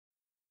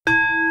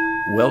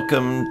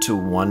Welcome to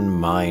One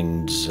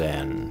Mind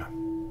Zen.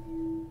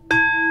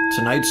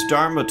 Tonight's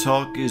Dharma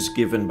talk is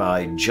given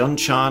by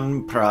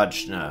Junchan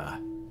Prajna.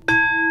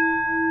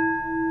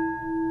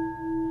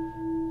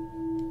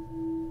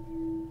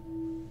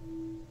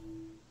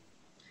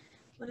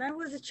 When I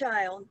was a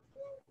child,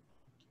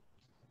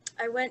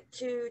 I went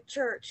to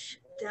church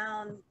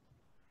down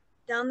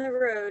the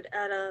road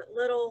at a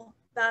little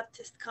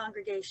Baptist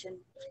congregation.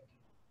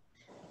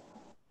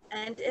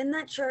 And in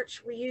that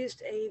church, we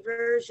used a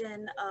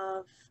version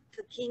of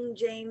the King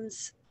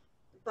James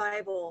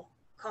Bible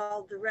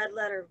called the Red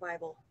Letter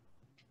Bible.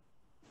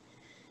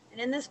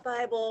 And in this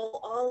Bible,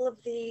 all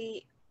of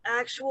the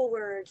actual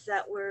words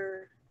that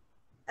were,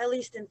 at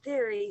least in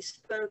theory,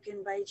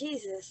 spoken by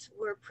Jesus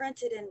were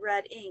printed in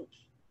red ink,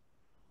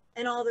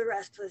 and all the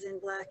rest was in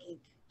black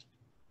ink.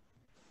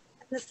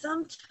 And the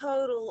sum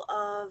total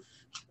of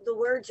the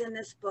words in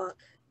this book,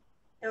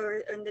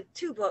 or in the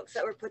two books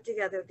that were put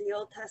together, the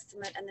Old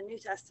Testament and the New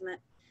Testament,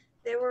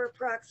 there were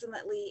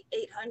approximately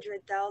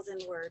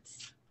 800,000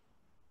 words.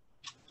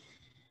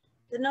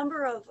 The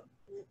number of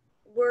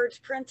words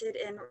printed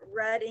in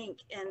red ink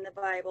in the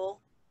Bible,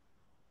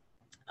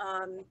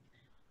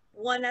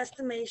 one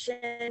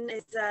estimation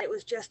is that it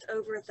was just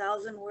over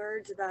 1,000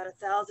 words, about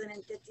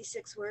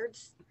 1,056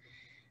 words.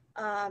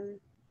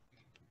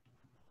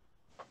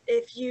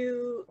 If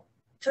you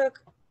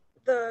took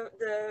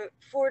the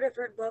four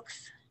different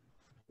books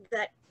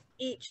that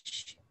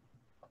each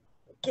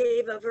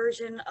gave a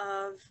version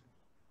of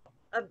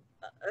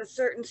a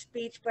certain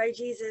speech by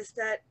Jesus,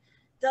 that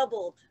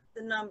doubled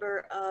the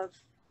number of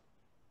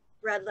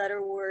red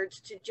letter words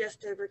to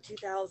just over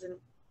 2,000.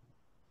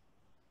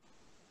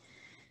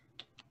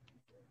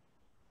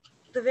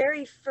 The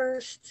very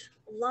first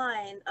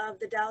line of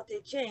the Tao Te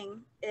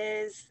Ching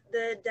is,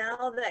 the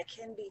Tao that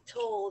can be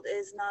told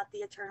is not the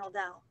eternal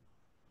Tao.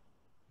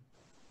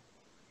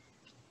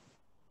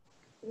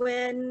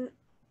 When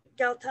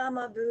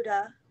Gautama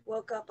Buddha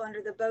woke up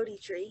under the Bodhi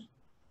tree,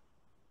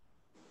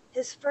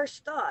 his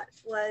first thought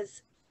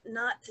was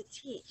not to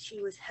teach.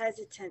 He was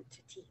hesitant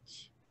to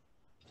teach.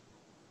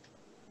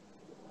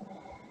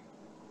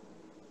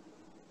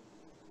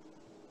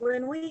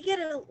 When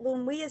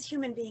we as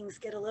human beings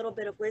get a little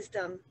bit of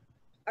wisdom,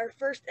 our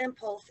first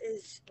impulse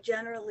is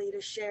generally to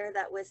share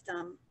that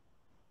wisdom.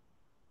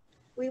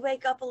 We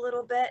wake up a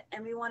little bit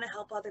and we want to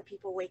help other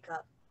people wake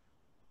up.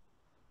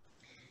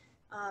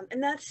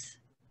 And that's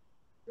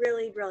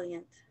really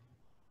brilliant.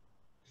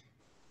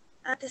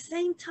 At the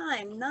same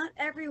time, not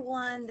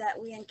everyone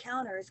that we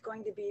encounter is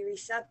going to be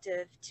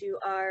receptive to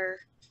our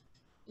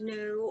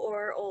new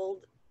or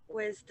old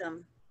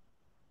wisdom.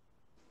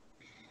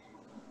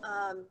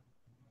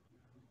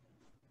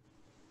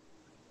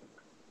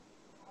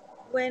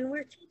 When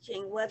we're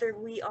teaching, whether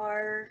we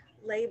are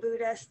lay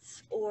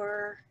Buddhists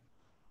or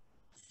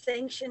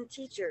sanctioned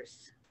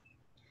teachers,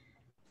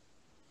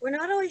 we're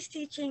not always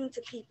teaching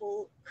to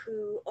people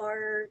who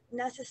are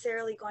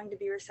necessarily going to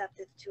be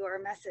receptive to our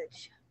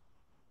message,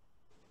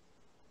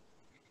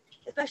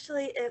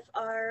 especially if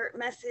our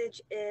message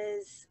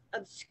is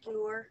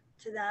obscure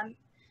to them,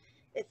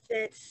 if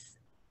it's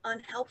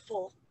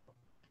unhelpful,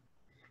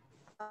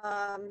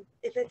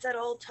 if it's at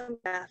all tone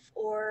deaf,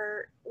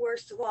 or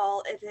worst of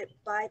all, if it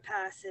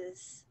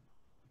bypasses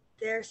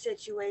their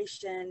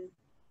situation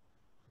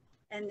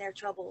and their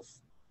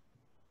troubles.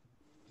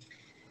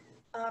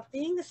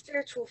 Being a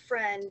spiritual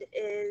friend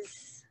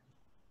it's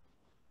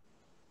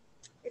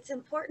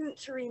important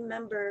to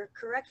remember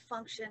correct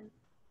function,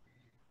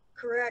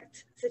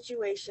 correct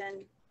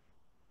situation,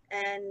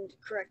 and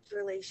correct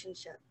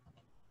relationship.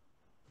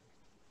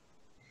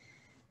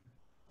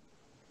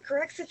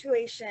 Correct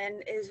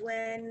situation is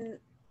when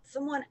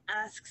someone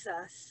asks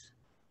us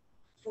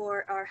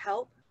for our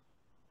help,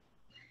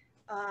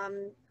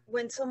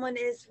 when someone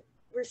is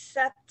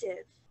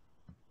receptive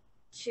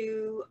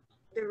to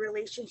the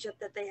relationship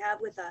that they have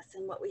with us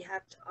and what we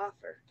have to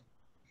offer.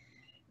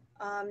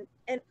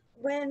 And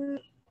when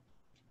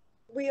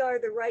we are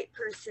the right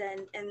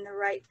person in the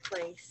right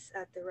place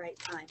at the right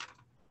time.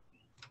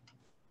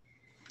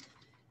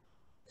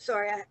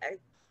 Sorry, I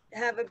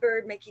have a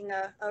bird making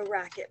a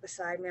racket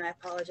beside me, and I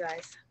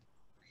apologize.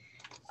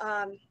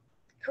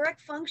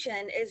 Correct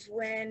function is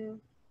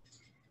when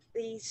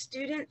the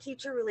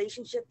student-teacher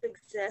relationship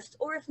exists,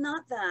 or if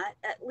not that,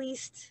 at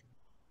least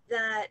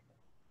that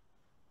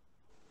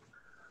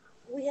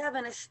we have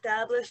an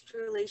established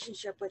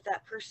relationship with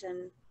that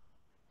person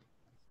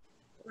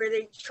where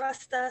they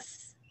trust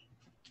us,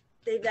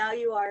 they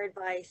value our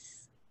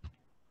advice,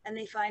 and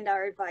they find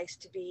our advice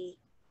to be,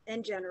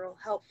 in general,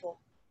 helpful.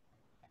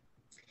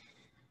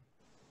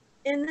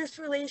 In this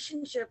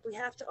relationship, we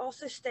have to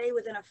also stay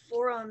within a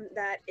forum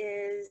that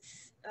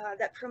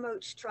that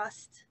promotes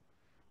trust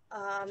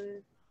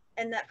and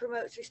that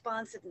promotes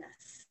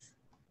responsiveness.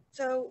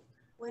 So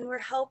when we're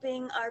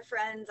helping our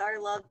friends, our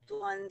loved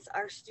ones,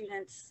 our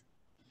students,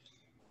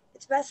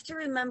 it's best to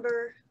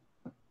remember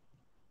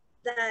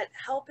that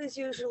help is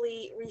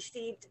usually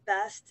received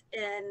best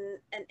in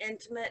an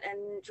intimate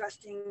and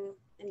trusting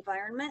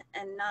environment,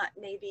 and not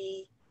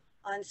maybe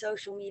on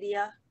social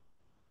media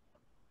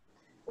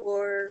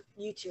or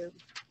YouTube.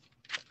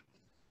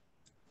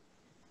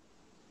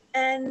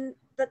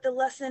 But the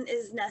lesson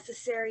is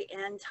necessary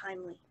and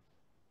timely.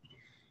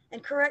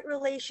 And correct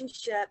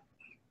relationship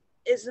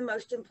is the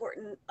most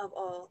important of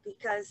all,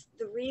 because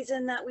the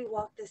reason that we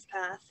walk this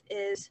path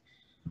is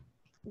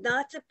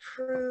not to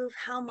prove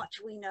how much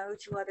we know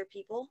to other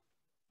people.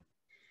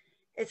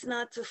 It's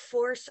not to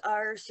force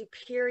our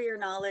superior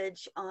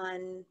knowledge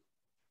on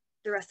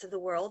the rest of the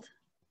world,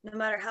 no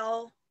matter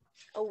how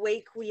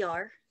awake we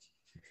are.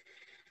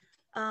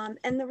 And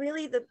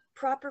the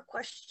proper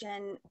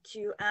question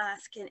to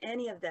ask in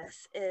any of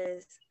this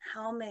is,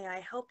 how may I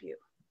help you?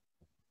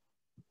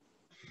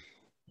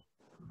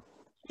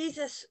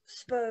 Jesus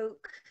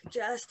spoke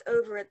just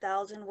over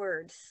 1,000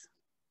 words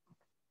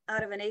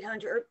out of an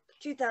 800, or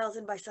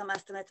 2,000 by some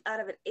estimates, out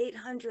of an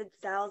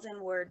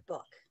 800,000 word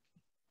book.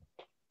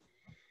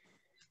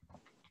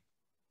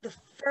 The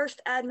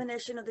first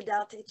admonition of the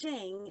Tao Te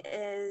Ching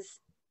is,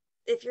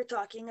 if you're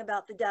talking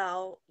about the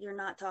Tao, you're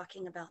not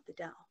talking about the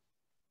Tao.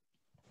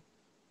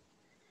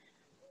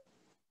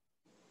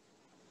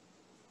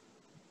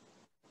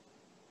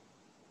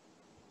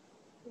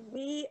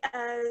 We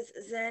as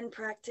Zen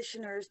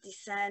practitioners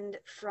descend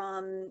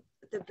from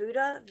the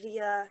Buddha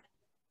via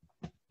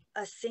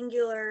a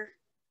singular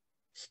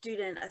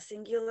student, a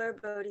singular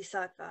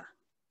bodhisattva,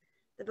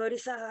 the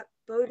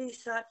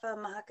Bodhisattva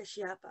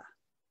Mahakashyapa,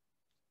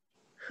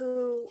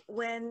 who,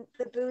 when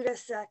the Buddha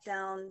sat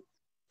down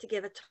to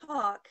give a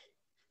talk,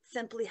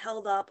 simply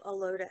held up a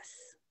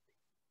lotus.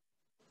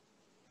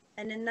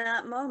 And in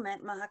that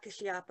moment,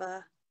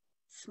 Mahakashyapa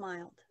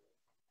smiled.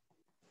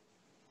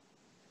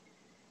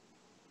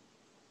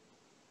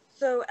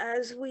 So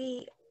as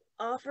we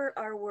offer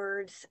our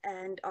words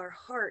and our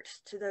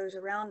hearts to those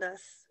around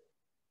us,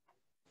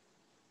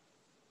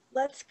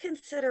 let's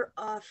consider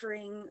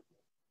offering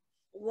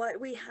what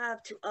we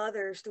have to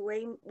others the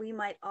way we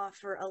might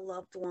offer a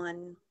loved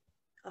one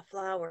a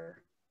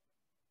flower,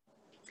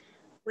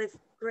 with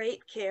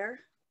great care,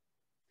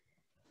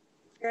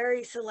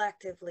 very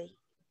selectively,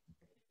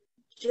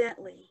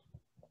 gently,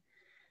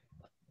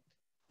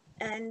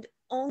 and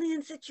only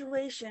in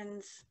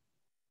situations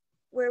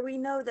where we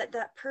know that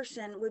that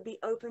person would be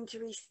open to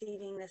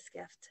receiving this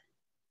gift.